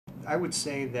I would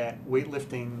say that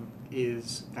weightlifting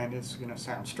is, and it's going to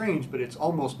sound strange, but it's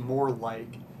almost more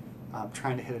like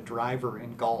trying to hit a driver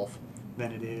in golf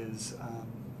than it is,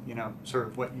 sort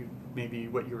of what you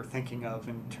were thinking of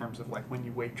in terms of like when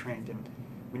you weight trained and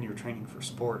when you were training for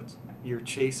sports. You're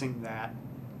chasing that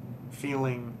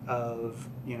feeling of,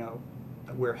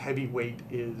 where heavyweight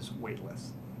is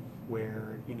weightless,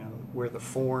 where the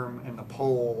form and the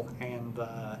pull and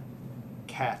the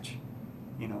catch,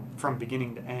 from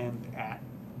beginning to end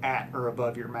at or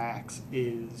above your max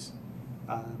is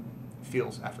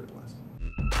feels effortless.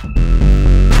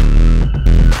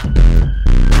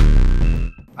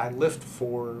 I lift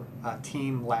for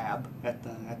Team Lab at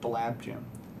the lab gym,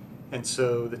 and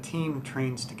so the team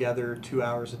trains together 2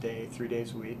 hours a day, 3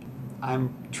 days a week.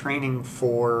 I'm training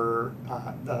for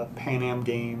the Pan Am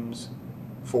Games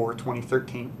for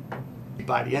 2013.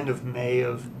 By the end of May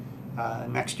of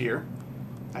next year,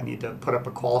 I need to put up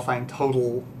a qualifying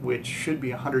total which should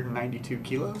be 192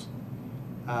 kilos.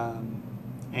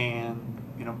 And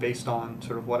based on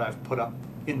sort of what I've put up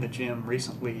in the gym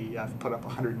recently, I've put up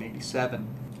 187.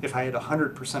 If I had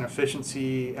 100%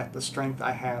 efficiency at the strength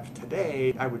I have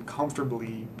today, I would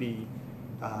comfortably be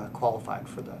qualified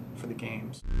for the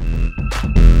games.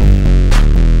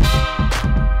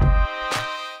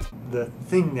 The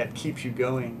thing that keeps you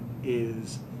going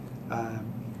is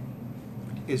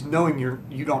knowing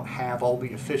you don't have all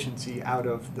the efficiency out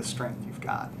of the strength you've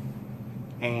got,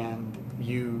 and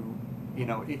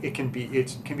it can be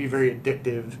very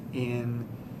addictive in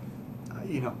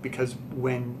because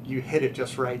when you hit it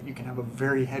just right, you can have a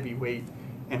very heavy weight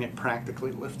and it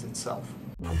practically lifts itself.